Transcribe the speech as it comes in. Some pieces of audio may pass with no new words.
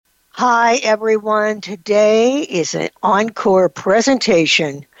Hi, everyone. Today is an encore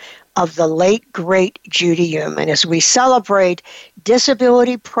presentation of the late, great Judy Heumann. As we celebrate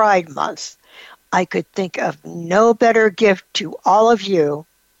Disability Pride Month, I could think of no better gift to all of you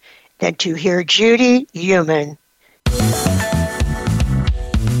than to hear Judy Heumann.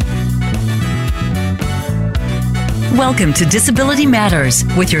 Welcome to Disability Matters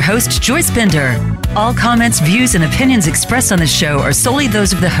with your host, Joyce Bender. All comments, views, and opinions expressed on the show are solely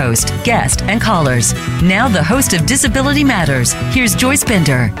those of the host, guest, and callers. Now the host of Disability Matters, here's Joyce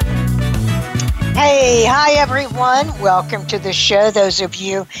Bender. Hey, hi everyone. Welcome to the show, those of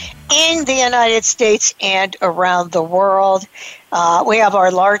you in the United States and around the world. We have our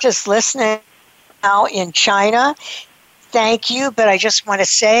largest listener now in China. Thank you, but I just want to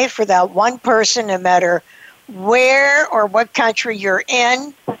say for that one person, no matter where or what country you're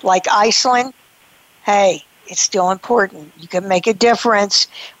in, like Iceland, hey, it's still important. You can make a difference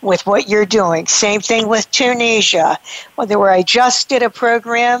with what you're doing. Same thing with Tunisia, where I just did a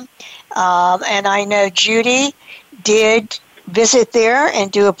program, and I know Judy did visit there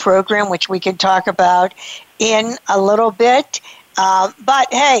and do a program, which we can talk about in a little bit. But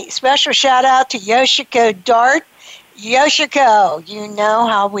hey, special shout out to Yoshiko Dart. Yoshiko, you know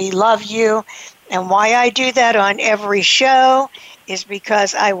how we love you. And why I do that on every show is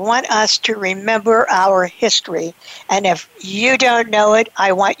because I want us to remember our history. And if you don't know it,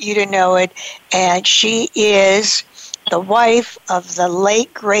 I want you to know it. And she is the wife of the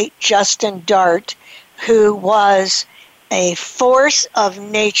late, great Justin Dart, who was a force of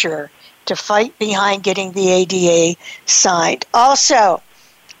nature to fight behind getting the ADA signed. Also,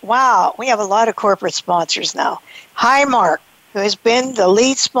 wow, we have a lot of corporate sponsors now. Highmark, who has been the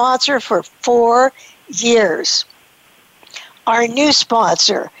lead sponsor for 4 years. Our new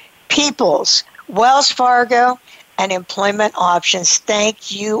sponsor, Peoples, Wells Fargo, and Employment Options.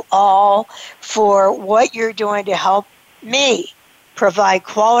 Thank you all for what you're doing to help me provide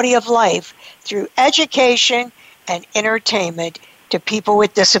quality of life through education and entertainment to people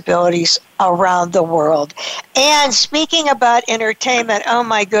with disabilities around the world. And speaking about entertainment, oh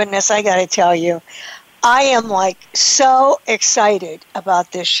my goodness, I got to tell you, I am so excited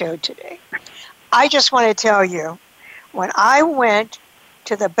about this show today. I just want to tell you, when I went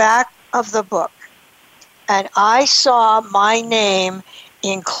to the back of the book and I saw my name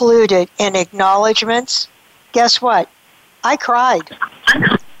included in acknowledgments, guess what? I cried.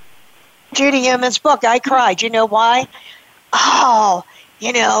 Judy Heumann's book, I cried. You know why? Oh,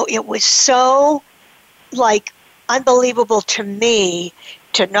 it was so unbelievable to me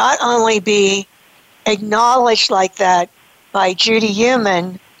to not only be acknowledged like that by Judy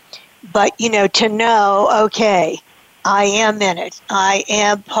Heumann, but, to know, okay, I am in it. I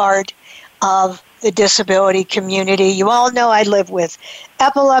am part of the disability community. You all know I live with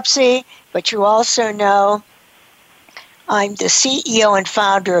epilepsy, but you also know I'm the CEO and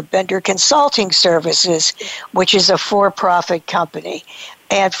founder of Bender Consulting Services, which is a for-profit company.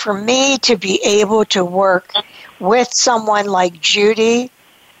 And for me to be able to work with someone like Judy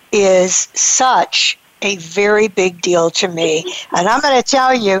is such a very big deal to me. And I'm going to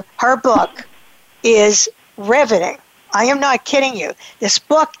tell you, her book is riveting. I am not kidding you. This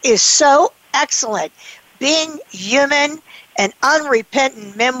book is so excellent. Being Human, an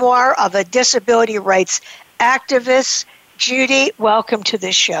Unrepentant Memoir of a Disability Rights Activist. Judy, welcome to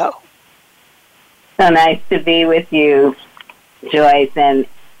the show. So nice to be with you, Joyce, and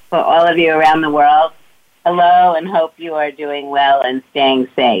for all of you around the world, hello, and hope you are doing well and staying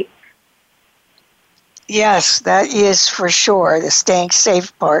safe. Yes, that is for sure, the staying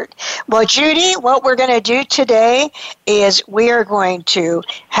safe part. Well, Judy, what we're going to do today is we are going to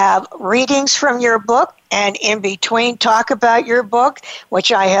have readings from your book and in between talk about your book,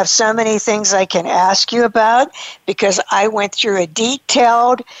 which I have so many things I can ask you about because I went through a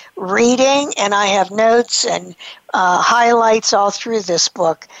detailed reading and I have notes and highlights all through this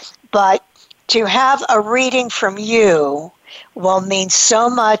book. But to have a reading from you will mean so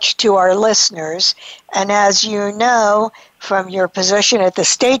much to our listeners. And as you know, from your position at the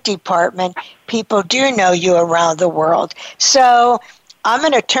State Department, people do know you around the world. So I'm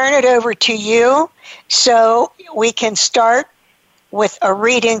going to turn it over to you so we can start with a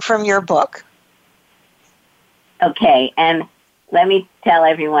reading from your book. Okay, and let me tell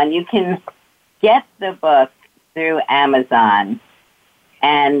everyone, you can get the book through Amazon,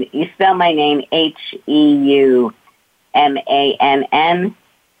 and you spell my name Heumann.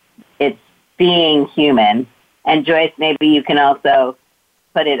 It's Being Human. And Joyce, maybe you can also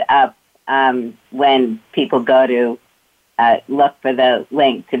put it up when people go to look for the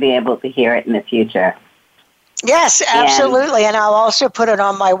link to be able to hear it in the future. Yes, absolutely. And I'll also put it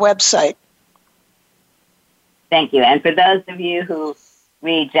on my website. Thank you. And for those of you who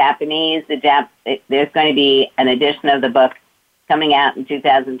read Japanese, there's going to be an edition of the book coming out in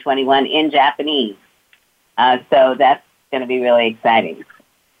 2021 in Japanese. So that's going to be really exciting.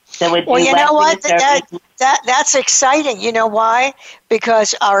 So well, you know what? That's exciting. You know why?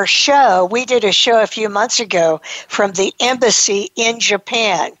 Because we did a show a few months ago from the embassy in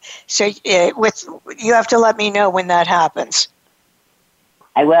Japan. So you have to let me know when that happens.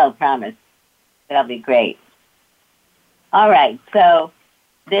 I will, promise. That'll be great. All right. So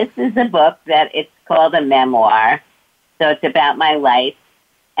this is a book that it's called a memoir. So it's about my life.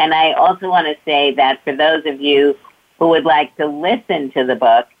 And I also want to say that for those of you who would like to listen to the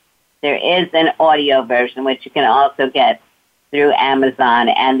book, there is an audio version, which you can also get through Amazon.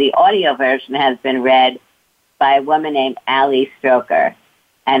 And the audio version has been read by a woman named Ali Stroker.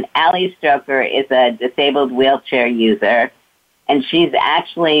 And Ali Stroker is a disabled wheelchair user. And she's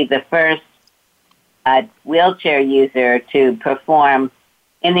actually the first wheelchair user to perform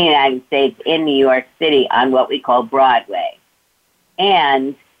in the United States, in New York City, on what we call Broadway.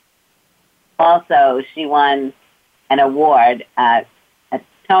 And also, she won an award, a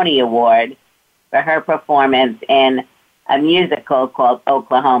Tony Award, for her performance in a musical called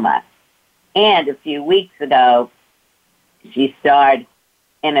Oklahoma. And a few weeks ago, she starred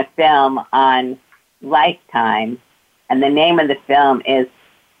in a film on Lifetime, and the name of the film is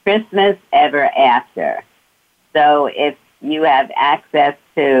Christmas Ever After. So if you have access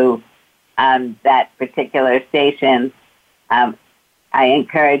to that particular station, I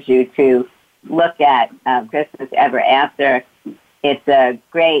encourage you to look at Christmas Ever After. It's a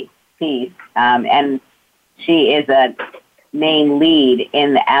great piece, and she is a main lead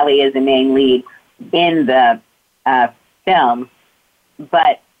Ali is a main lead in the film.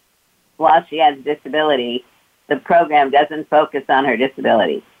 But while she has a disability, the program doesn't focus on her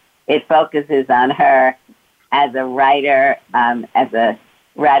disability. It focuses on her as a writer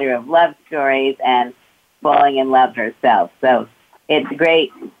of love stories and falling in love herself. So it's a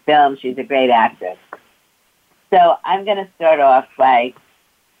great film. She's a great actress. So I'm going to start off by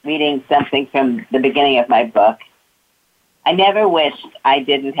reading something from the beginning of my book. I never wished I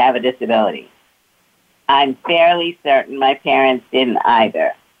didn't have a disability. I'm fairly certain my parents didn't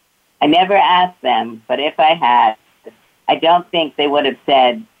either. I never asked them, but if I had, I don't think they would have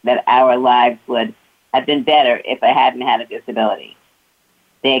said that our lives would have been better if I hadn't had a disability.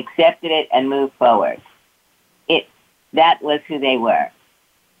 They accepted it and moved forward. That was who they were.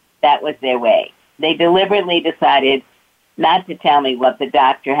 That was their way. They deliberately decided not to tell me what the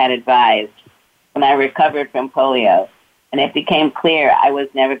doctor had advised when I recovered from polio, and it became clear I was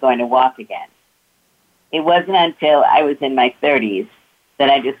never going to walk again. It wasn't until I was in my 30s that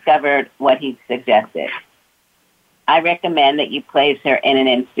I discovered what he suggested. I recommend that you place her in an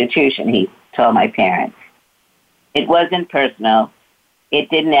institution, he told my parents. It wasn't personal. It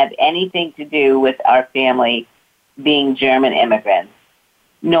didn't have anything to do with our family being German immigrants,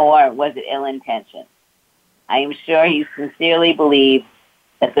 nor was it ill-intentioned. I am sure he sincerely believed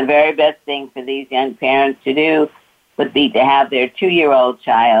that the very best thing for these young parents to do would be to have their 2-year-old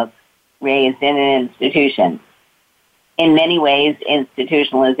child raised in an institution. In many ways,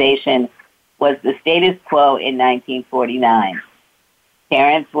 institutionalization was the status quo in 1949.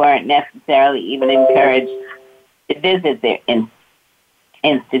 Parents weren't necessarily even encouraged to visit their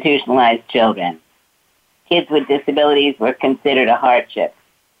institutionalized children. Kids with disabilities were considered a hardship,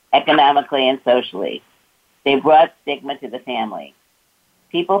 economically and socially. They brought stigma to the family.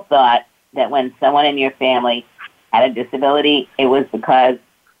 People thought that when someone in your family had a disability, it was because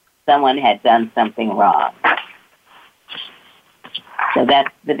someone had done something wrong. So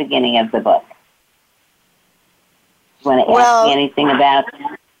that's the beginning of the book. You want to ask me anything about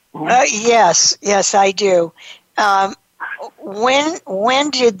that? Yes, I do. When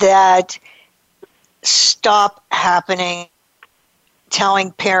did that stop happening,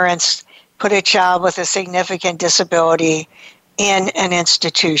 telling parents put a child with a significant disability in an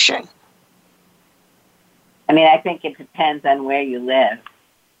institution? I mean, I think it depends on where you live.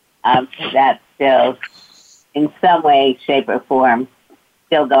 That's still, in some way, shape, or form,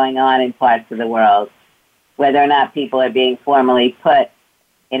 still going on in parts of the world. Whether or not people are being formally put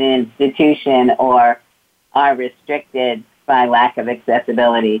in an institution or are restricted by lack of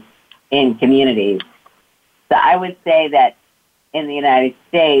accessibility in communities. So I would say that in the United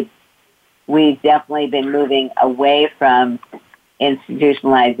States, we've definitely been moving away from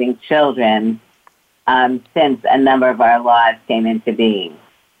institutionalizing children since a number of our laws came into being.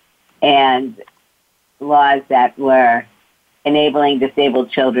 And laws that were enabling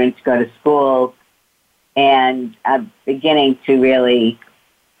disabled children to go to school, and beginning to really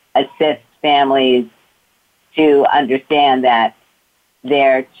assist families to understand that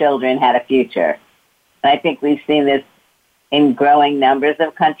their children had a future. And I think we've seen this in growing numbers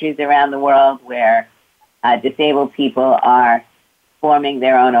of countries around the world where disabled people are forming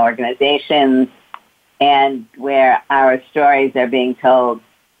their own organizations and where our stories are being told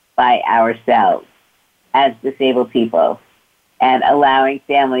by ourselves as disabled people, and allowing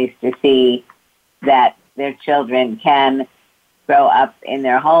families to see that their children can grow up in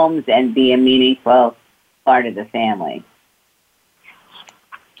their homes and be a meaningful part of the family.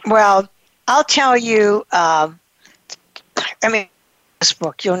 Well, I'll tell you, this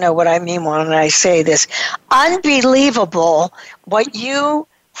book, you'll know what I mean when I say this. Unbelievable what you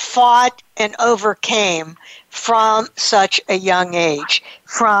fought and overcame from such a young age,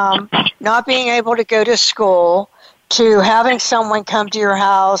 from not being able to go to school to having someone come to your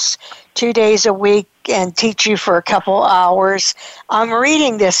house 2 days a week and teach you for a couple hours. I'm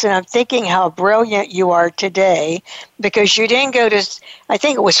reading this and I'm thinking how brilliant you are today, because you didn't go to, I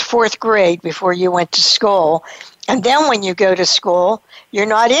think it was 4th grade before you went to school. And then when you go to school, you're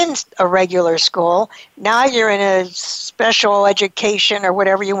not in a regular school. Now you're in a special education or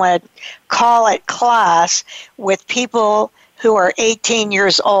whatever you want to call it class with people who are 18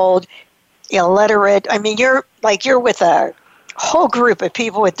 years old, illiterate. I mean, you're with a whole group of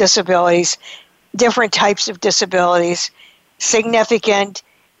people with disabilities, different types of disabilities, significant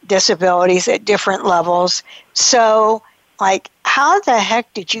disabilities at different levels. So, how the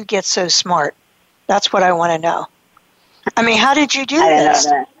heck did you get so smart? That's what I want to know. I mean, how did you do this?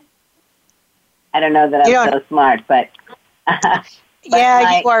 I don't know that I'm so smart, but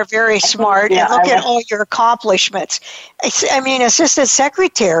yeah, you are very smart. And look at all your accomplishments. Assistant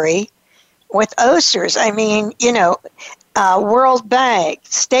secretary with OSERS. World Bank,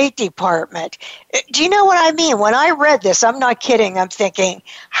 State Department. Do you know what I mean? When I read this, I'm not kidding. I'm thinking,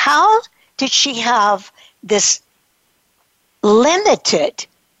 how did she have this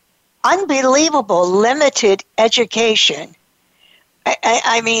unbelievable limited education?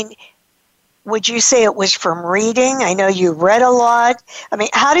 Would you say it was from reading? I know you read a lot.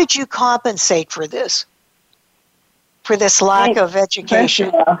 How did you compensate for this lack of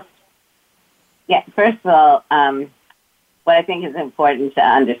education? First of all, what I think is important to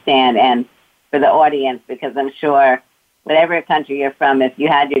understand, and for the audience, because I'm sure whatever country you're from, if you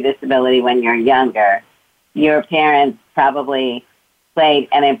had your disability when you're younger, your parents probably played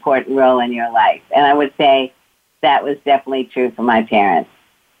an important role in your life. And I would say that was definitely true for my parents.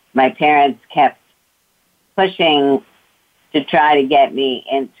 My parents kept pushing to try to get me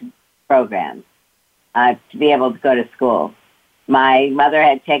into programs, to be able to go to school. My mother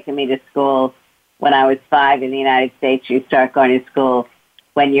had taken me to school when I was 5 in the United States. You start going to school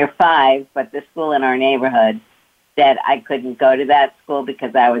when you're 5, but the school in our neighborhood said I couldn't go to that school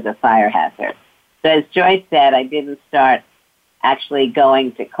because I was a fire hazard. So as Joyce said, I didn't start actually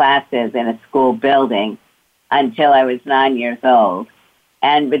going to classes in a school building until I was 9 years old.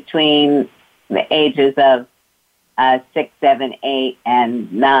 And between the ages of 6, 7, 8,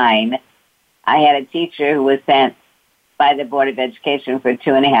 and 9, I had a teacher who was sent by the Board of Education for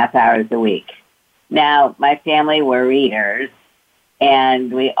 2.5 hours a week. Now, my family were readers,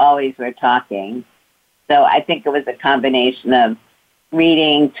 and we always were talking. So I think it was a combination of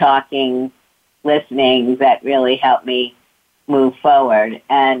reading, talking, listening that really helped me move forward.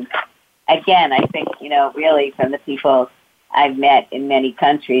 And again, I think, really from the people I've met in many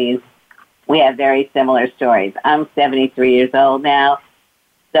countries, we have very similar stories. I'm 73 years old now,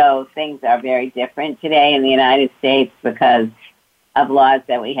 so things are very different today in the United States because of laws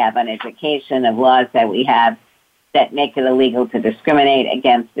that we have on education, of laws that we have that make it illegal to discriminate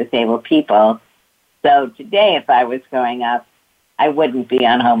against disabled people. So today, if I was growing up, I wouldn't be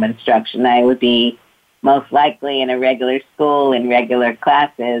on home instruction. I would be most likely in a regular school, in regular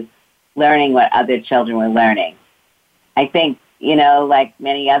classes, learning what other children were learning. I think, like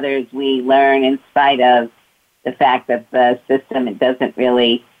many others, we learn in spite of the fact that the system doesn't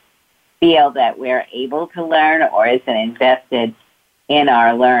really feel that we're able to learn or isn't invested in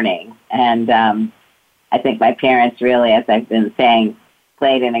our learning. And I think my parents really, as I've been saying,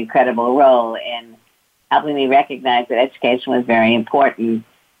 played an incredible role in helping me recognize that education was very important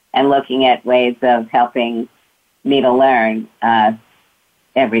and looking at ways of helping me to learn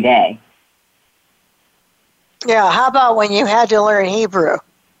every day. Yeah, how about when you had to learn Hebrew?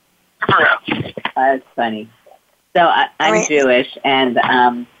 That's funny. So I'm Jewish, and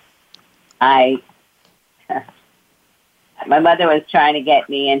my mother was trying to get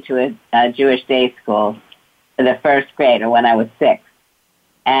me into a Jewish day school for the 1st grade, or when I was 6.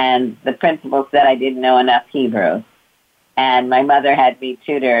 and the principal said I didn't know enough Hebrew. And my mother had me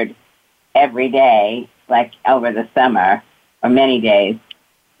tutored every day, like over the summer, or many days,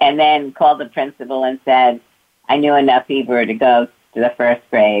 and then called the principal and said I knew enough Hebrew to go to the first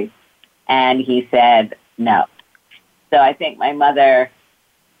grade. And he said no. So I think my mother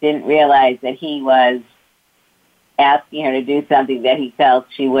didn't realize that he was asking her to do something that he felt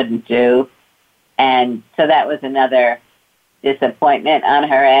she wouldn't do. And so that was another disappointment on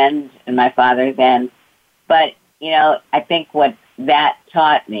her end and my father's end. But, I think what that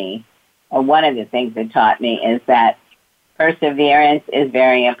taught me, or one of the things it taught me, is that perseverance is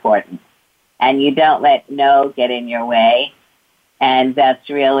very important. And you don't let no get in your way. And that's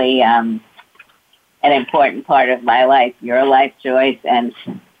really an important part of my life, your life, Joyce, and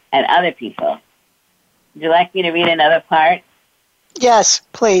other people. Would you like me to read another part? Yes,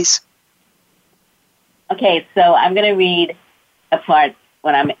 please. Okay, so I'm going to read a part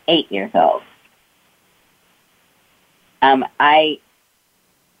when I'm 8 years old. As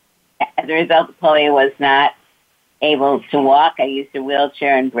a result of polio, was not able to walk. I used a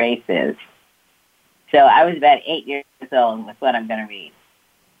wheelchair and braces. So I was about 8 years old with what I'm going to read.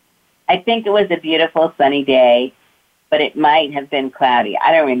 I think it was a beautiful sunny day, but it might have been cloudy.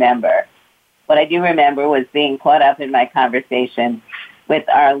 I don't remember. What I do remember was being caught up in my conversation with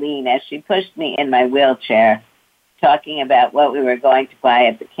Arlene as she pushed me in my wheelchair, talking about what we were going to buy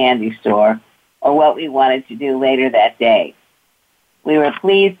at the candy store or what we wanted to do later that day. We were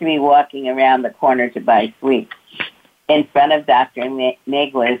pleased to be walking around the corner to buy sweets in front of Dr.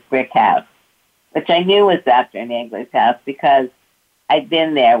 Nagler's brick house, which I knew was Dr. Nagler's house because I'd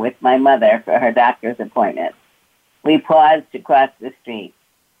been there with my mother for her doctor's appointment. We paused to cross the street.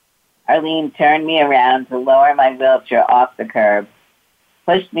 Arlene turned me around to lower my wheelchair off the curb,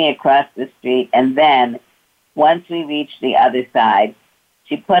 pushed me across the street, and then, once we reached the other side,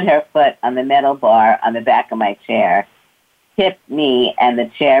 she put her foot on the metal bar on the back of my chair, tipped me and the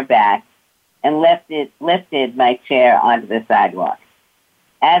chair back, and lifted my chair onto the sidewalk.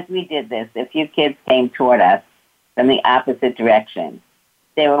 As we did this, a few kids came toward us from the opposite direction.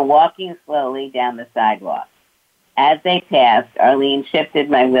 They were walking slowly down the sidewalk. As they passed, Arlene shifted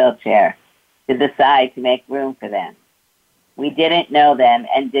my wheelchair to the side to make room for them. We didn't know them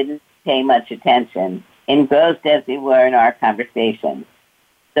and didn't pay much attention, engrossed as we were in our conversation.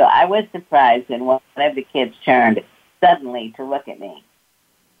 So I was surprised when one of the kids turned suddenly to look at me.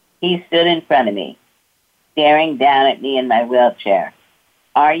 He stood in front of me, staring down at me in my wheelchair.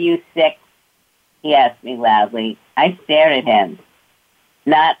 "Are you sick?" he asked me loudly. I stared at him,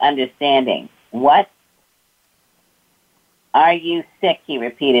 not understanding. "What?" "Are you sick?" he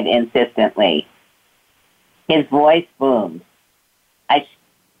repeated insistently. His voice boomed. I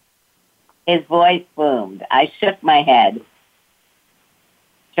shook my head,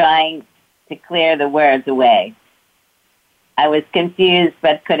 trying to clear the words away. I was confused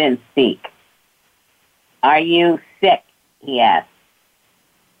but couldn't speak. "Are you sick?" he asked,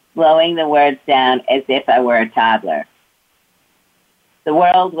 slowing the words down as if I were a toddler. The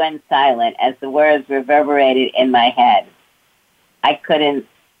world went silent as the words reverberated in my head. I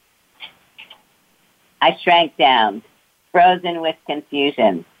shrank down, frozen with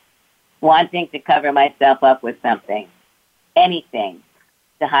confusion, wanting to cover myself up with something, anything,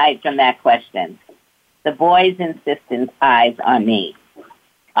 to hide from that question. The boy's insistent eyes on me.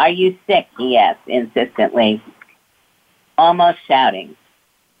 "Are you sick?" he asked insistently, almost shouting.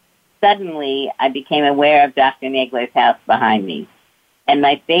 Suddenly, I became aware of Dr. Nagler's house behind me, and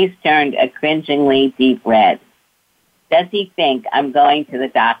my face turned a cringingly deep red. Does he think I'm going to the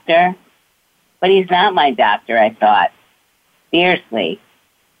doctor? But he's not my doctor, I thought. Fiercely,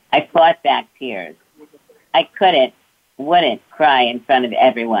 I fought back tears. I wouldn't cry in front of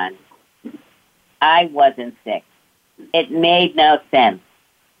everyone. I wasn't sick. It made no sense.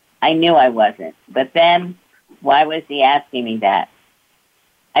 I knew I wasn't. But then, why was he asking me that?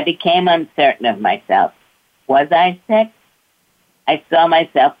 I became uncertain of myself. Was I sick? I saw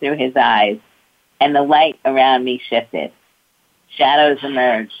myself through his eyes, and the light around me shifted. Shadows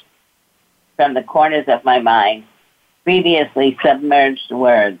emerged from the corners of my mind, previously submerged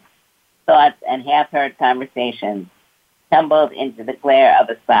words, thoughts, and half-heard conversations tumbled into the glare of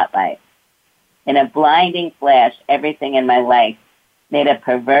a spotlight. In a blinding flash, everything in my life made a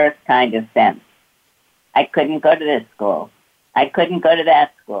perverse kind of sense. I couldn't go to this school. I couldn't go to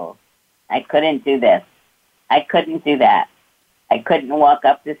that school. I couldn't do this. I couldn't do that. I couldn't walk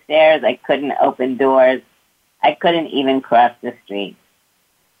up the stairs. I couldn't open doors. I couldn't even cross the street.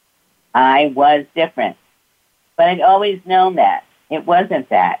 I was different. But I'd always known that. It wasn't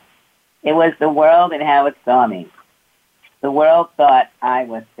that. It was the world and how it saw me. The world thought I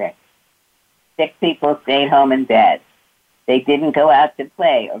was sick. Sick people stayed home in bed. They didn't go out to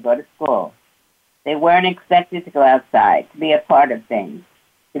play or go to school. They weren't expected to go outside, to be a part of things,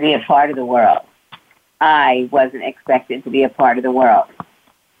 to be a part of the world. I wasn't expected to be a part of the world.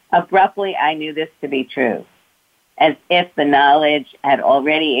 Abruptly, I knew this to be true, as if the knowledge had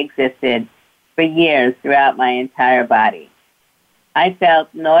already existed for years throughout my entire body. I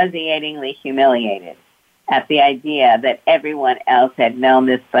felt nauseatingly humiliated at the idea that everyone else had known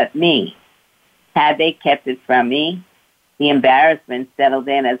this but me. Had they kept it from me? The embarrassment settled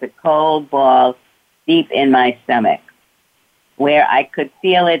in as a cold ball deep in my stomach, where I could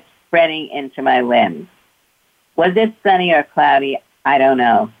feel it spreading into my limbs. Was it sunny or cloudy? I don't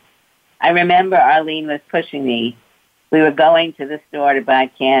know. I remember Arlene was pushing me. We were going to the store to buy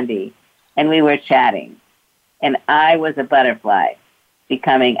candy, and we were chatting. And I was a butterfly,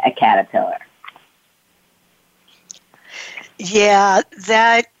 becoming a caterpillar. Yeah,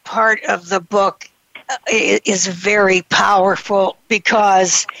 that part of the book is very powerful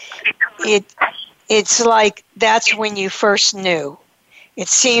because it's like that's when you first knew. It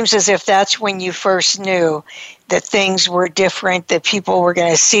seems as if that's when you first knew that things were different, that people were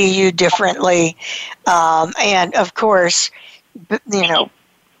going to see you differently. And, of course,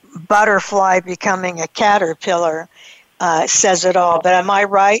 butterfly becoming a caterpillar says it all. But am I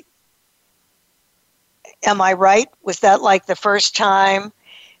right? Am I right? Was that like the first time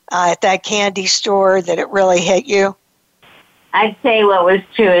at that candy store that it really hit you? I'd say what was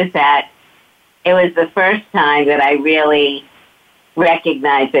true is that it was the first time that I really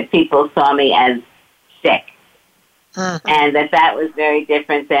recognized that people saw me as sick. Mm-hmm. And that was very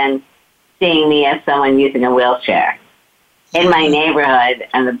different than seeing me as someone using a wheelchair. In my neighborhood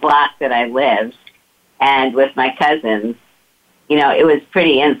and the block that I lived and with my cousins, it was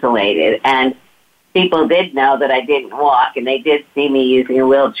pretty insulated. And people did know that I didn't walk, and they did see me using a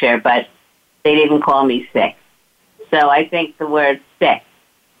wheelchair, but they didn't call me sick. So I think the word sick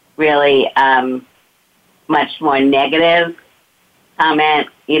really much more negative comment,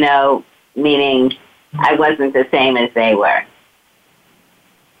 meaning I wasn't the same as they were.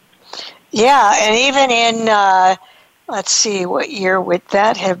 Yeah, and even in, let's see, what year would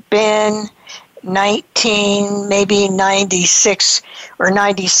that have been? 96 or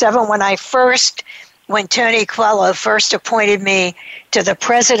 97, when Tony Coelho first appointed me to the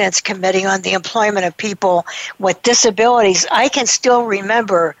President's Committee on the Employment of People with Disabilities. I can still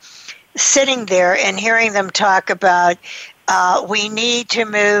remember sitting there and hearing them talk about we need to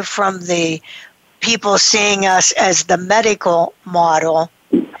move from the people seeing us as the medical model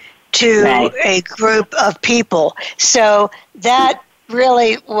to a group of people. So that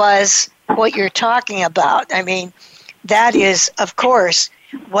really was what you're talking about. I mean, that is, of course,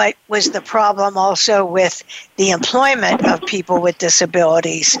 what was the problem also with the employment of people with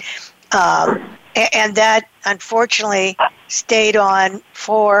disabilities. And that, unfortunately, stayed on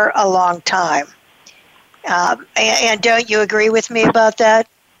for a long time. And don't you agree with me about that?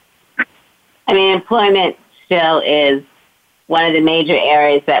 I mean, employment still is one of the major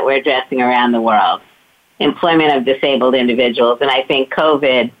areas that we're addressing around the world, employment of disabled individuals. And I think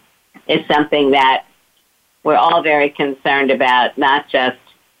COVID is something that we're all very concerned about, not just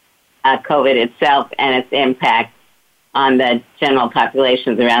COVID itself and its impact on the general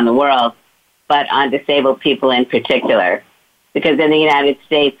populations around the world, but on disabled people in particular. Because in the United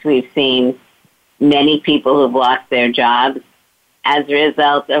States, we've seen many people who've lost their jobs as a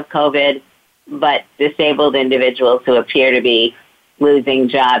result of COVID, but disabled individuals who appear to be losing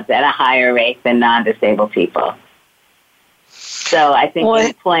jobs at a higher rate than non-disabled people. So I think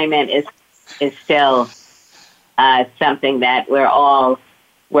employment is still something that we're all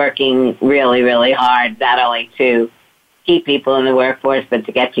working really, really hard, not only to keep people in the workforce, but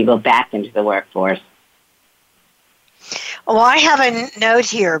to get people back into the workforce. Well, I have a note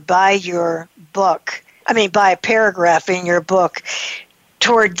here by your book, by a paragraph in your book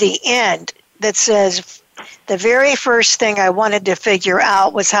toward the end that says, the very first thing I wanted to figure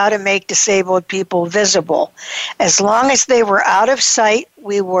out was how to make disabled people visible. As long as they were out of sight,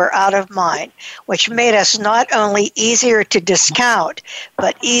 we were out of mind, which made us not only easier to discount,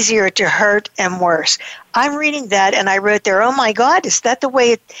 but easier to hurt and worse. I'm reading that and I wrote there, oh my God, is that the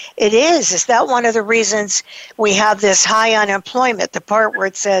way it is? Is that one of the reasons we have this high unemployment? The part where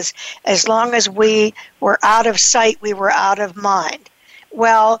it says, as long as we were out of sight, we were out of mind.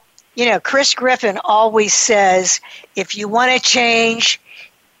 Well, Chris Griffin always says, if you want to change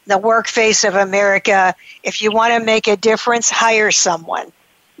the work face of America, if you want to make a difference, hire someone.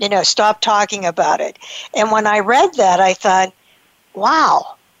 Stop talking about it. And when I read that, I thought,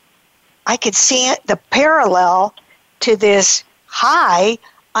 wow, I could see the parallel to this high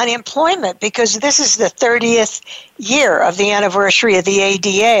unemployment, because this is the 30th year of the anniversary of the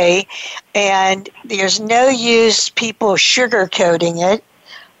ADA, and there's no use people sugarcoating it.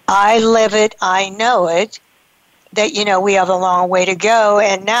 I live it, I know it, that, we have a long way to go.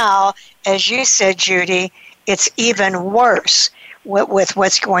 And now, as you said, Judy, it's even worse with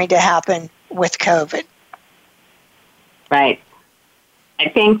what's going to happen with COVID. Right. I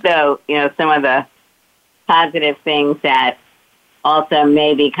think, though, some of the positive things that also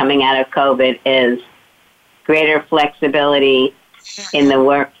may be coming out of COVID is greater flexibility in the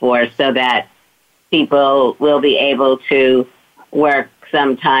workforce, so that people will be able to work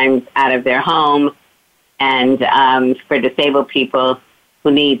sometimes out of their home. And for disabled people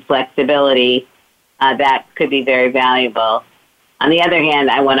who need flexibility, that could be very valuable. On the other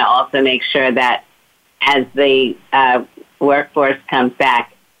hand, I want to also make sure that as the workforce comes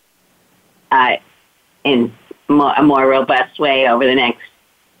back in a more robust way over the next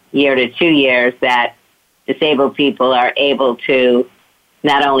year to 2 years, that disabled people are able to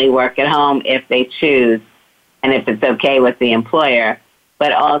not only work at home if they choose and if it's okay with the employer,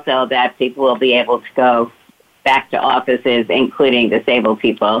 but also that people will be able to go back to offices, including disabled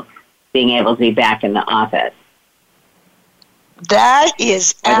people being able to be back in the office. That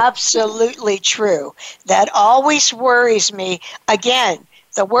is absolutely true. That always worries me. Again,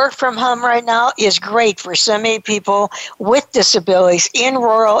 the work from home right now is great for so many people with disabilities in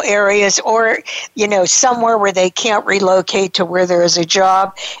rural areas, or, somewhere where they can't relocate to where there is a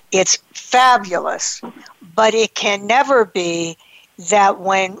job. It's fabulous. But it can never be that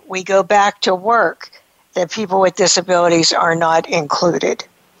when we go back to work, that people with disabilities are not included.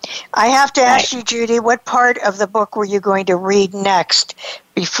 I have to ask you, Judy, what part of the book were you going to read next?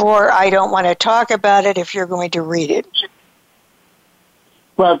 Before, I don't want to talk about it if you're going to read it.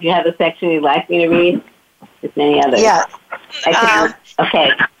 Well, do you have a section you'd like me to read? Just any others? Yeah.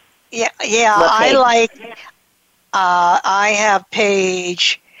 Okay. Yeah. I have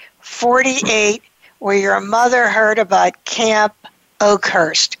page 48, where your mother heard about Camp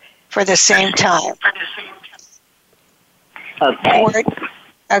Oakhurst for the same time. Okay.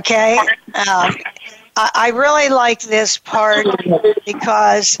 Okay. I really like this part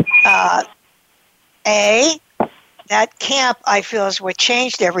because, A, that camp, I feel, is what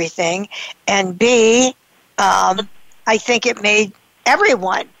changed everything, and B, I think it made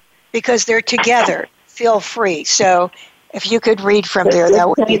everyone, because they're together, feel free. So if you could read from there, that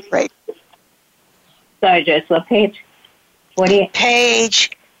would be great. Sorry, Joyce, what page? 48?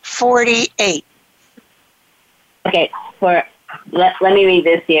 Page 48. Okay, let me read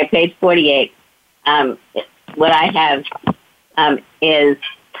this here. Page 48. What I have is,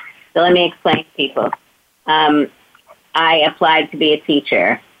 so let me explain to people. I applied to be a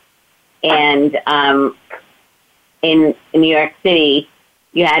teacher, and in New York City,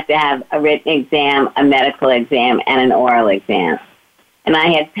 you had to have a written exam, a medical exam, and an oral exam. And I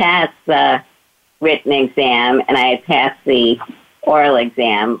had passed the written exam, and I had passed the oral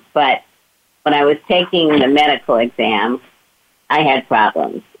exam, but when I was taking the medical exam, I had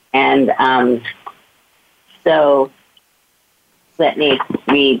problems. And so let me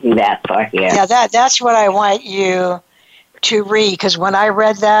read you that part here. Yeah, that's what I want you to read, because when I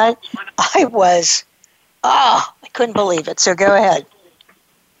read that, I couldn't believe it. So go ahead.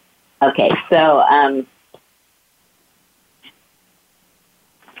 Okay, so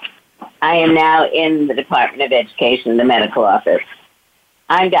I am now in the Department of Education, the medical office.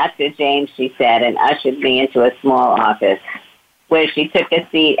 I'm Dr. James, she said, and ushered me into a small office where she took a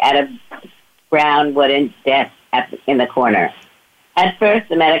seat at a brown wooden desk in the corner. At first,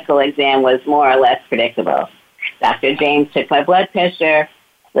 the medical exam was more or less predictable. Dr. James took my blood pressure,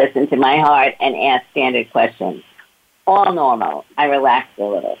 listened to my heart, and asked standard questions. All normal. I relaxed a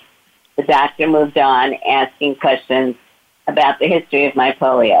little. The doctor moved on, asking questions about the history of my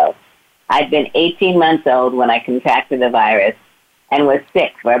polio. I'd been 18 months old when I contracted the virus and was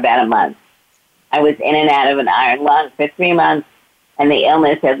sick for about a month. I was in and out of an iron lung for 3 months, and the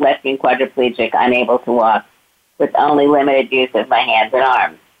illness had left me quadriplegic, unable to walk, with only limited use of my hands and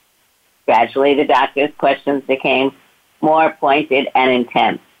arms. Gradually, the doctor's questions became more pointed and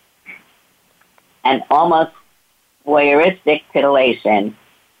intense. An almost voyeuristic titillation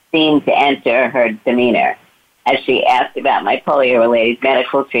seemed to enter her demeanor as she asked about my polio-related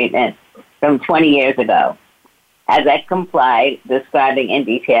medical treatment from 20 years ago. As I complied, describing in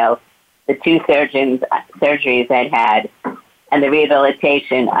detail the 2 surgeries I'd had and the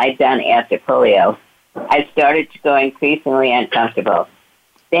rehabilitation I'd done after polio, I started to grow increasingly uncomfortable.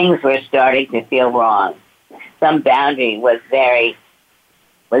 Things were starting to feel wrong. Some boundary was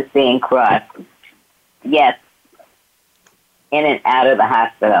being crossed. Yes, in and out of the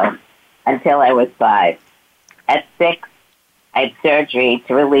hospital until I was 5. At 6, I had surgery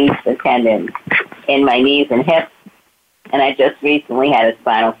to release the tendons in my knees and hips, and I just recently had a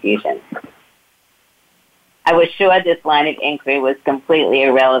spinal fusion. I was sure this line of inquiry was completely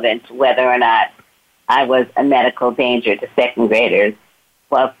irrelevant to whether or not I was a medical danger to second graders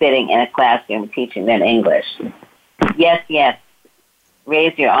while sitting in a classroom teaching them English. Yes, yes.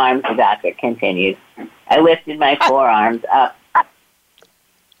 Raise your arms, the doctor continued. I lifted my forearms up.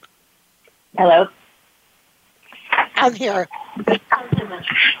 Hello? I'm here.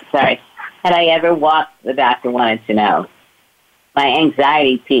 Sorry. Had I ever walked, the doctor wanted to know. My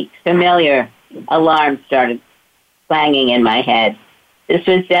anxiety peaked. Familiar alarms started clanging in my head. This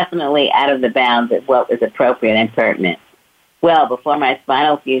was definitely out of the bounds of what was appropriate and pertinent. Well, before my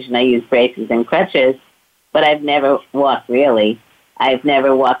spinal fusion, I used braces and crutches, but I've never walked really. I've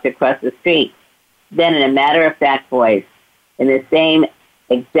never walked across the street. Then in a matter-of-fact voice, in the same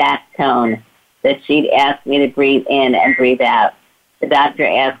exact tone that she'd asked me to breathe in and breathe out, the doctor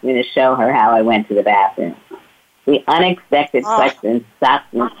asked me to show her how I went to the bathroom. The unexpected question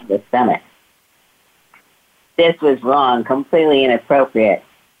stopped me in the stomach. This was wrong, completely inappropriate.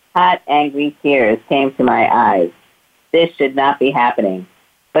 Hot, angry tears came to my eyes. This should not be happening.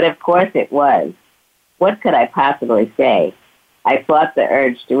 But of course it was. What could I possibly say? I fought the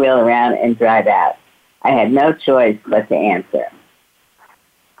urge to wheel around and drive out. I had no choice but to answer.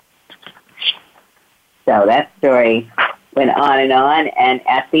 So that story went on, and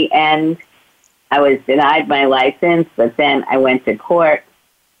at the end, I was denied my license, but then I went to court,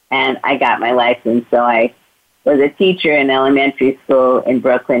 and I got my license. So I was a teacher in elementary school in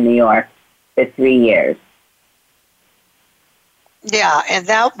Brooklyn, New York, for 3 years. Yeah, and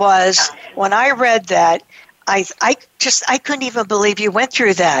that was, when I read that, I couldn't even believe you went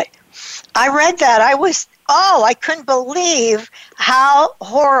through that. I read that, I couldn't believe how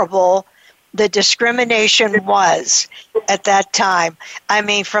horrible the discrimination was at that time. I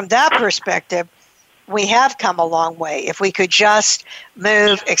mean, from that perspective, we have come a long way. If we could just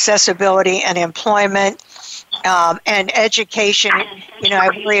move accessibility and employment and education, I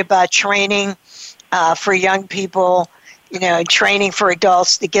worry about training for young people, training for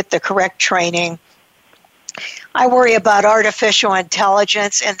adults to get the correct training. I worry about artificial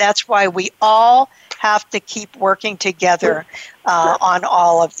intelligence, and that's why we all have to keep working together on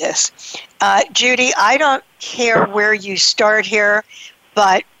all of this. Judy, I don't care where you start here,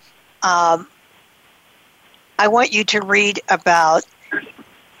 but I want you to read about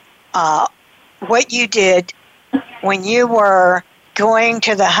what you did when you were going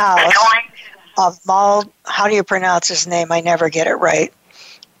to the house of how do you pronounce his name? I never get it right.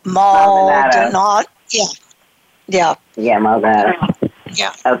 Maldonado. Yeah. Yeah, Maldonado.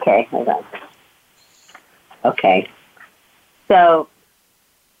 Yeah. Okay, hold on. Okay. So,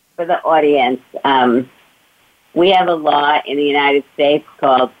 for the audience, we have a law in the United States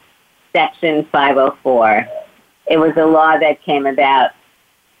called Section 504. It was a law that came about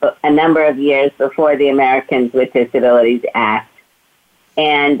a number of years before the Americans with Disabilities Act.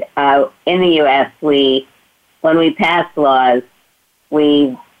 And in the U.S., when we pass laws,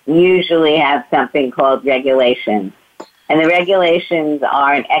 we usually have something called regulations. And the regulations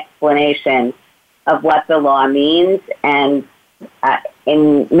are an explanation of what the law means, and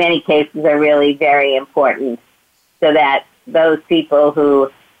in many cases are really very important so that those people who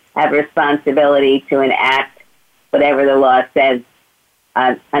have responsibility to enact whatever the law says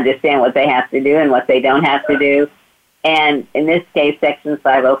understand what they have to do and what they don't have to do. And in this case, Section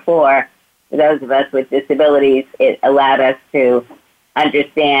 504, for those of us with disabilities, it allowed us to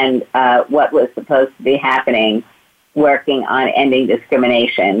understand what was supposed to be happening, working on ending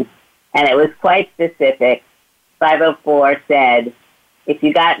discrimination. And it was quite specific. 504 said, if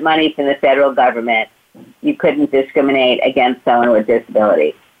you got money from the federal government, you couldn't discriminate against someone with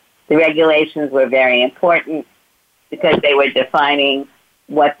disability. The regulations were very important because they were defining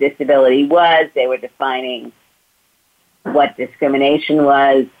what disability was, they were defining what discrimination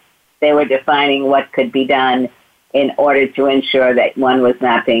was, they were defining what could be done in order to ensure that one was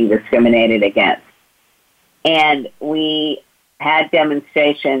not being discriminated against. And we had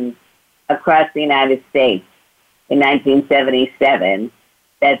demonstrations across the United States in 1977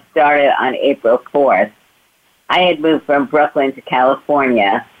 that started on April 4th. I had moved from Brooklyn to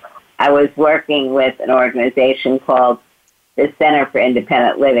California. I was working with an organization called the Center for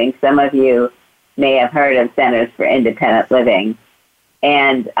Independent Living. Some of you may have heard of Centers for Independent Living.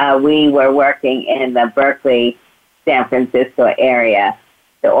 And we were working in the Berkeley, San Francisco area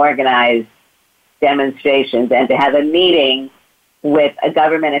to organize demonstrations and to have a meeting with a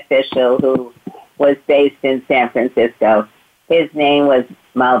government official who was based in San Francisco His name was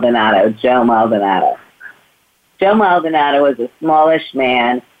Maldonado, Joe Maldonado. Joe Maldonado was a smallish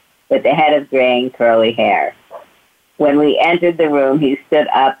man with a head of graying curly hair. When we entered the room, he stood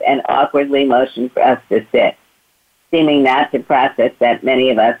up and awkwardly motioned for us to sit, seeming not to process that many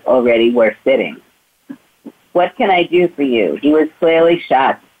of us already were sitting. "What can I do for you?" He was clearly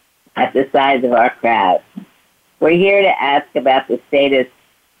shocked at the size of our crowd. "We're here to ask about the status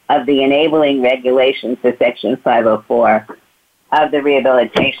of the enabling regulations for Section 504 of the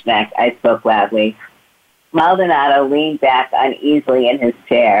Rehabilitation Act," I spoke loudly. Maldonado leaned back uneasily in his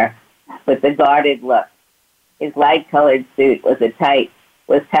chair with a guarded look. His light-colored suit was tight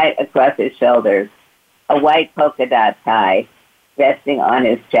across his shoulders, a white polka dot tie resting on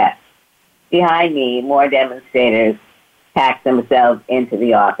his chest. Behind me, more demonstrators packed themselves into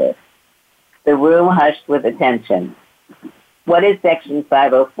the office. The room hushed with attention. "What is Section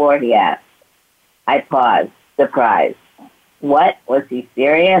 504, he asked. I paused, surprised. What? Was he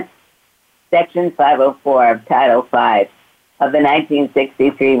serious? Section 504 of Title V of the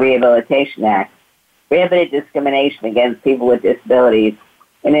 1963 Rehabilitation Act prohibited discrimination against people with disabilities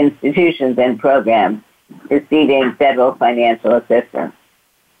in institutions and programs receiving federal financial assistance.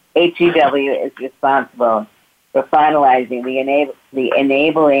 HEW is responsible for finalizing the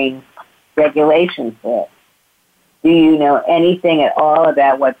enabling regulations for it. Do you know anything at all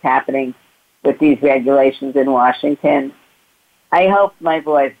about what's happening with these regulations in Washington?" I hoped my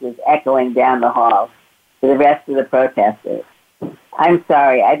voice was echoing down the hall to the rest of the protesters. "I'm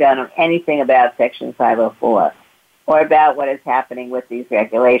sorry, I don't know anything about Section 504 or about what is happening with these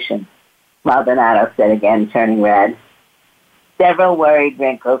regulations," Maldonado said again, turning red. Several worried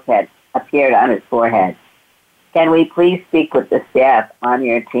wrinkles had appeared on his forehead. "Can we please speak with the staff on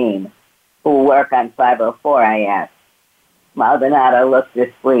your team who will work on 504, I asked. Maldonado looked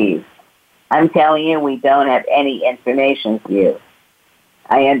displeased. "I'm telling you, we don't have any information for you."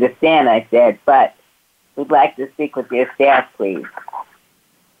 "I understand," I said, "but we'd like to speak with your staff, please."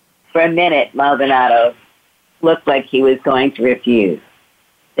 For a minute, Maldonado looked like he was going to refuse.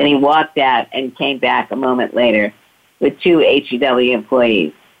 Then he walked out and came back a moment later with 2 HEW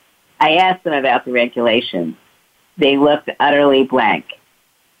employees. I asked them about the regulations. They looked utterly blank.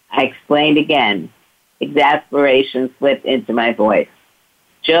 I explained again. Exasperation slipped into my voice.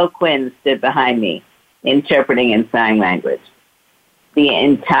 Joe Quinn stood behind me, interpreting in sign language. The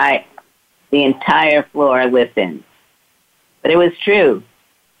entire floor listened. But it was true.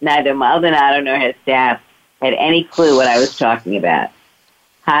 Neither Maldonado nor his staff had any clue what I was talking about.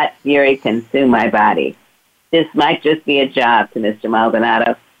 Hot fury consumed my body. This might just be a job to Mr.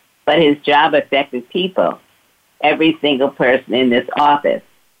 Maldonado, but his job affected people. Every single person in this office,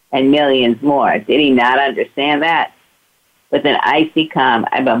 and millions more. Did he not understand that? With an icy calm,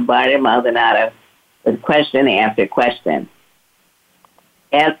 I bombarded Maldonado with question after question,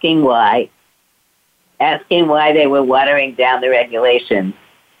 asking why they were watering down the regulations.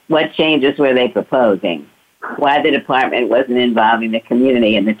 What changes were they proposing? Why the department wasn't involving the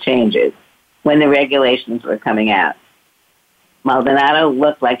community in the changes when the regulations were coming out. Maldonado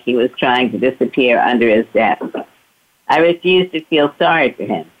looked like he was trying to disappear under his desk. I refused to feel sorry for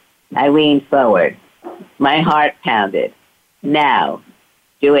him. I leaned forward. My heart pounded. Now.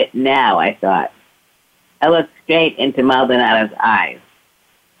 Do it now, I thought. I looked straight into Maldonado's eyes.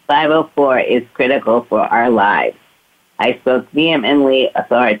 504 is critical for our lives. I spoke vehemently,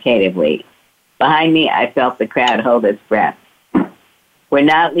 authoritatively. Behind me, I felt the crowd hold its breath. We're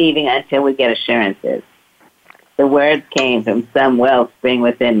not leaving until we get assurances. The words came from some wellspring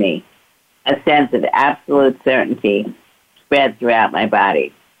within me. A sense of absolute certainty spread throughout my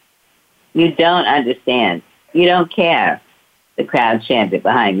body. You don't understand. You don't care, the crowd chanted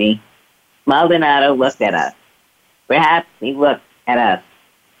behind me. Maldonado looked at us. Perhaps he looked at us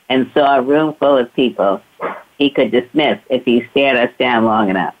and saw a room full of people he could dismiss if he stared us down long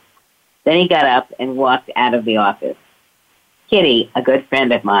enough. Then he got up and walked out of the office. Kitty, a good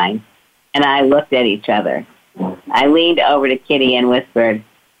friend of mine, and I looked at each other. I leaned over to Kitty and whispered,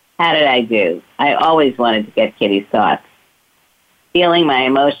 "How did I do?" I always wanted to get Kitty's thoughts. Feeling my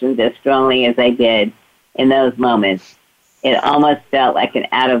emotions as strongly as I did in those moments, it almost felt like an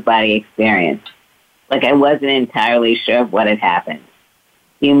out-of-body experience, like I wasn't entirely sure of what had happened.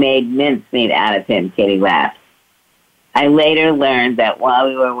 You made mincemeat out of him, Kitty laughed. I later learned that while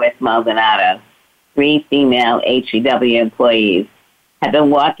we were with Maldonado, 3 female HEW employees had been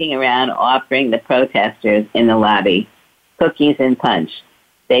walking around offering the protesters in the lobby cookies and punch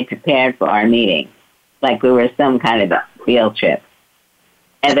they prepared for our meeting, like we were some kind of a field trip.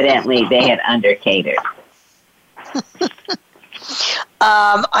 Evidently, they had undercatered.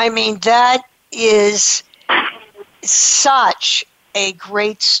 I mean, that is such a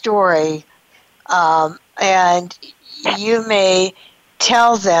great story, and you may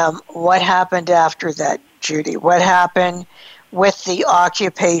tell them what happened after that, Judy. What happened with the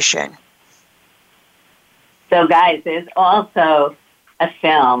occupation? So, guys, there's also a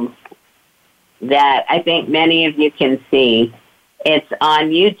film that I think many of you can see. It's on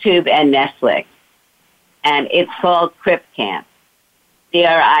YouTube and Netflix, and it's called Crip Camp.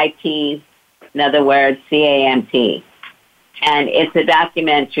 CRIP, in other words, CAMP. And it's a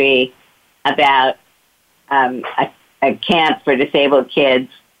documentary about a camp for disabled kids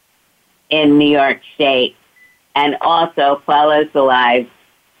in New York State, and also follows the lives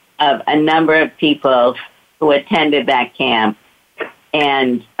of a number of people who attended that camp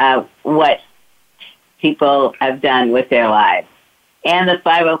and what people have done with their lives. And the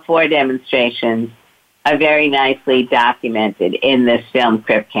 504 demonstrations are very nicely documented in this film,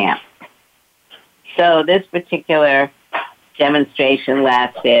 Crip Camp. So this particular demonstration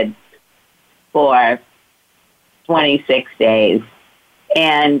lasted for 26 days.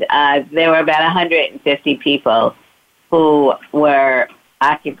 And there were about 150 people who were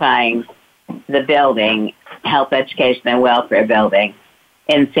occupying the building, Health, Education, and Welfare Building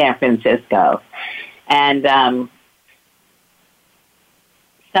in San Francisco. And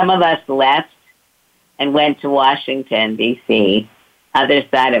some of us left and went to Washington, D.C., other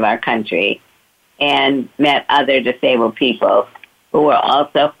side of our country, and met other disabled people who were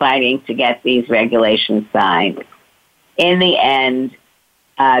also fighting to get these regulations signed. In the end,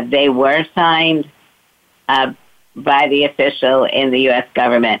 they were signed by the official in the U.S.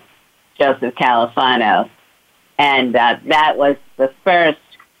 government, Joseph Califano, and that was the first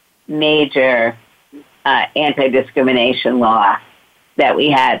major anti-discrimination law that we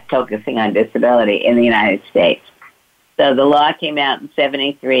had focusing on disability in the United States. So the law came out in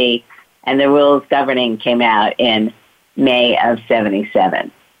 73, and the rules governing came out in May of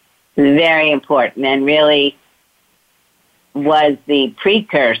 77. It was very important and really was the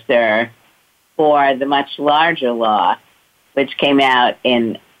precursor for the much larger law, which came out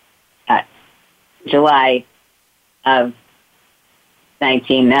in July of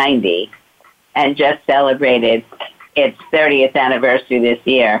 1990 and just celebrated its 30th anniversary this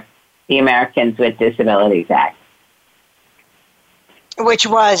year, the Americans with Disabilities Act. Which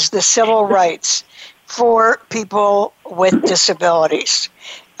was the civil rights for people with disabilities.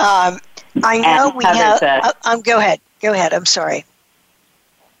 I know we have... go ahead. Go ahead. I'm sorry.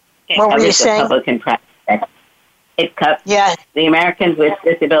 What were you saying? Public and private sector. The Americans with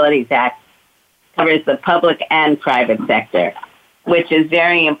Disabilities Act covers the public and private sector, which is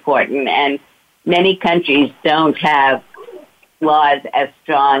very important. And many countries don't have laws as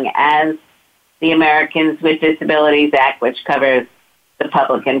strong as the Americans with Disabilities Act, which covers the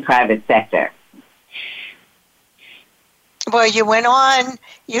public and private sector. Well, you went on,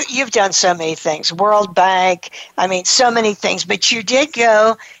 you've done so many things, World Bank, so many things, but you did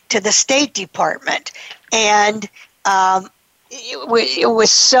go to the State Department, and it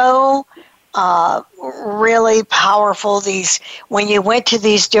was so really powerful, when you went to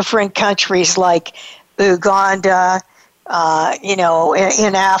these different countries like Uganda, in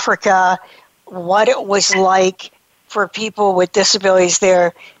Africa, what it was like for people with disabilities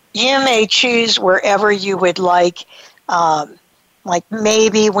there. You may choose wherever you would like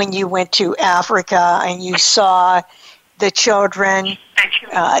maybe when you went to Africa and you saw the children,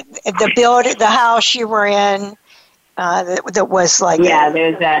 the house you were in, that was like... Yeah,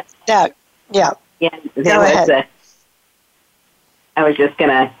 there's that. Yeah. Yeah, Go ahead. I was just going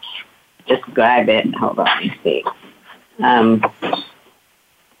to describe it. Hold on, let me see.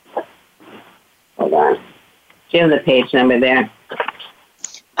 Hold on. Do you have the page number there?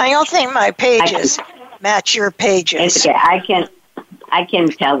 I don't think my pages match your pages. It's okay. I can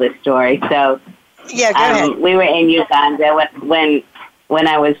tell the story. So, yeah, go ahead. We were in Uganda when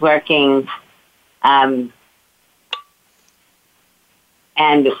I was working, and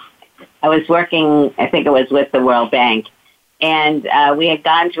I was working. I think it was with the World Bank, and we had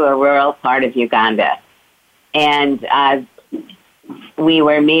gone to a rural part of Uganda, and we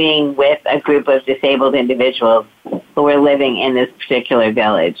were meeting with a group of disabled individuals who were living in this particular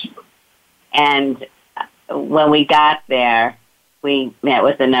village. And when we got there, we met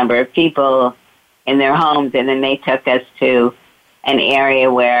with a number of people in their homes, and then they took us to an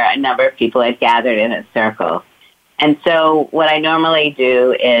area where a number of people had gathered in a circle. And so what I normally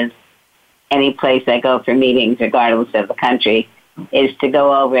do is, any place I go for meetings, regardless of the country, is to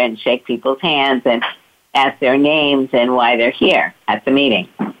go over and shake people's hands and ask their names and why they're here at the meeting.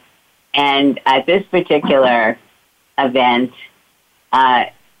 And at this particular event,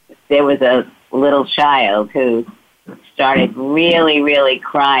 there was a little child who started really, really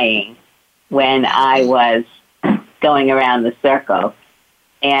crying when I was going around the circle.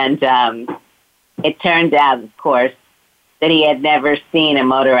 And it turned out, of course, that he had never seen a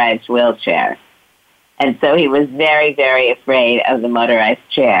motorized wheelchair. And so he was very, very afraid of the motorized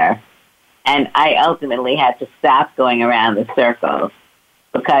chair. And I ultimately had to stop going around the circles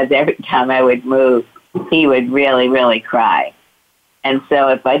because every time I would move, he would really, really cry. And so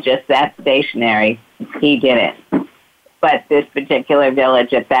if I just sat stationary, he didn't. But this particular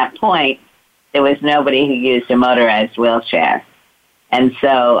village at that point, there was nobody who used a motorized wheelchair. And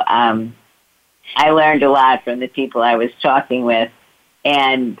so I learned a lot from the people I was talking with,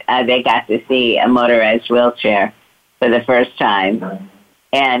 and they got to see a motorized wheelchair for the first time.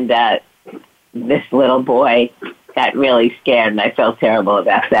 And this little boy got really scared, and I felt terrible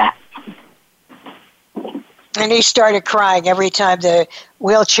about that. And he started crying every time the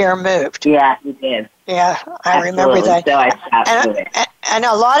wheelchair moved. Yeah, he did. Yeah, I remember that. So I stopped with it. And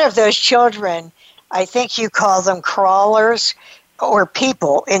a lot of those children, I think you call them crawlers or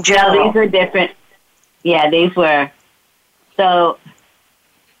people in general. No, these were different. Yeah, these were. So,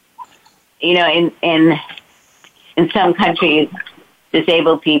 you know, in some countries,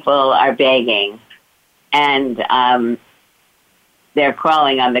 disabled people are begging, and they're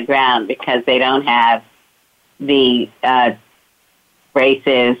crawling on the ground because they don't have the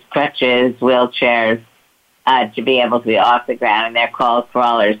braces, crutches, wheelchairs to be able to be off the ground, and they're called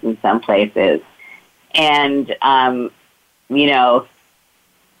crawlers in some places. And, you know,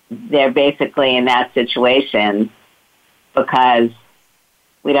 they're basically in that situation because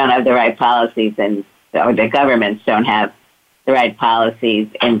we don't have the right policies, or the governments don't have the right policies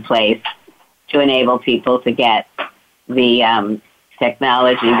in place to enable people to get the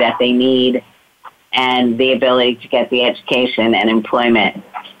technology that they need and the ability to get the education and employment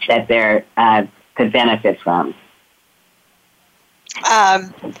that they could benefit from.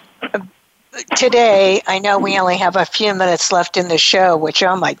 Today, I know we only have a few minutes left in the show, which,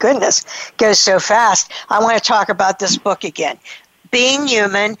 oh my goodness, goes so fast. I want to talk about this book again. Being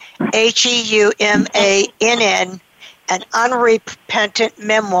Human, Heumann, an unrepentant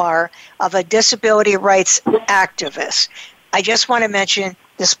memoir of a disability rights activist. I just want to mention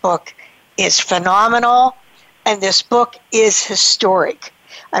this book is phenomenal, and this book is historic.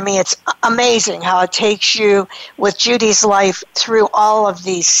 I mean, it's amazing how it takes you with Judy's life through all of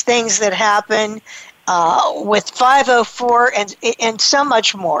these things that happen with 504 and so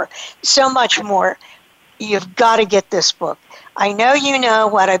much more. So much more. You've got to get this book. I know you know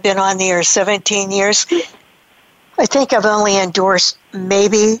what I've been on the air 17 years. I think I've only endorsed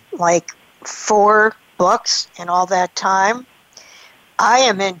maybe like 4 books in all that time. I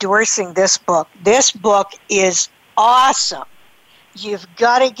am endorsing this book. This book is awesome. You've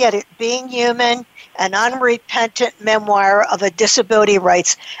got to get it. Being Human, an unrepentant memoir of a disability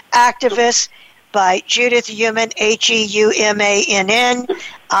rights activist by Judith Heumann, Heumann.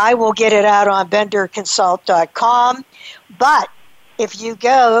 I will get it out on benderconsult.com. But if you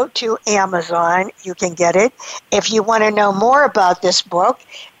go to Amazon, you can get it. If you want to know more about this book,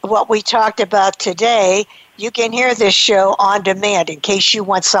 what we talked about today, you can hear this show on demand in case you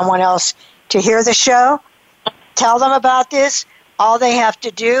want someone else to hear the show. Tell them about this. All they have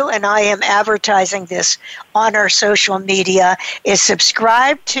to do, and I am advertising this on our social media, is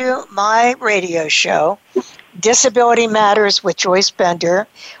subscribe to my radio show, Disability Matters with Joyce Bender,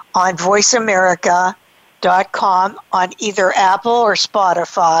 on voiceamerica.com on either Apple or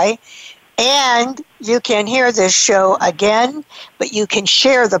Spotify. And you can hear this show again, but you can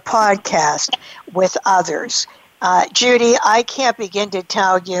share the podcast with others. Judy, I can't begin to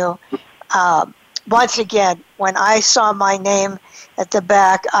tell you, once again, when I saw my name at the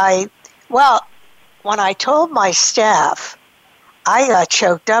back, when I told my staff, I got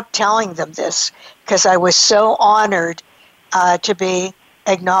choked up telling them this because I was so honored to be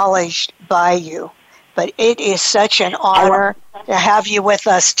acknowledged by you. But it is such an honor to have you with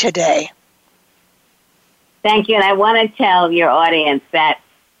us today. Thank you. And I want to tell your audience that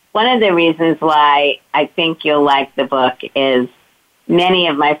one of the reasons why I think you'll like the book is many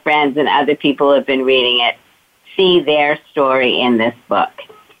of my friends and other people who have been reading it see their story in this book.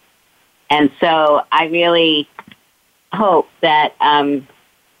 And so I really hope that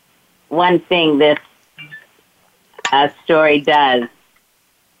one thing this story does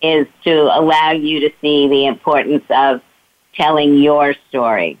is to allow you to see the importance of telling your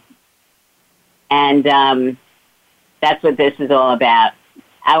story. And that's what this is all about.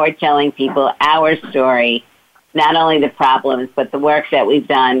 Our telling people our story, not only the problems, but the work that we've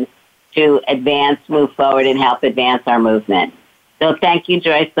done to advance, move forward, and help advance our movement. So thank you,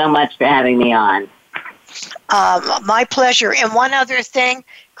 Joyce, so much for having me on. My pleasure. And one other thing,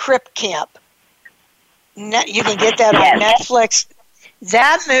 Crip Camp. You can get that on Netflix.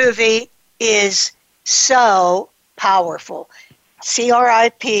 That movie is so powerful.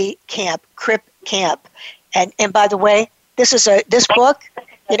 CRIP Camp, Crip Camp. And by the way, this book,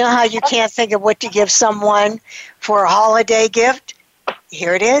 you know how you can't think of what to give someone for a holiday gift?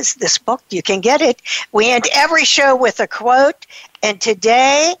 Here it is, this book. You can get it. We end every show with a quote, and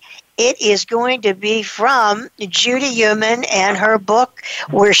today it is going to be from Judy Heumann and her book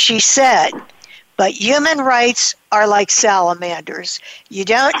where she said, "But human rights are like salamanders. You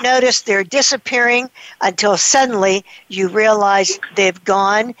don't notice they're disappearing until suddenly you realize they've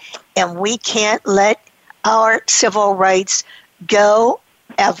gone, and we can't let our civil rights go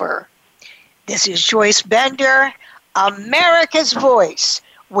ever." This is Joyce Bender, America's Voice,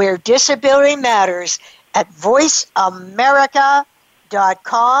 where disability matters, at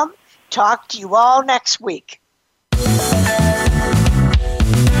voiceamerica.com. Talk to you all next week.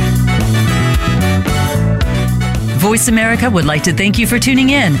 Voice America would like to thank you for tuning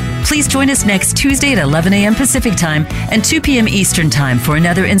in. Please join us next Tuesday at 11 a.m. Pacific Time and 2 p.m. Eastern Time for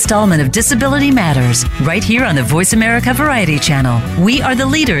another installment of Disability Matters, right here on the Voice America Variety Channel. We are the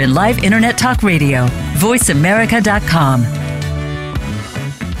leader in live Internet talk radio. VoiceAmerica.com.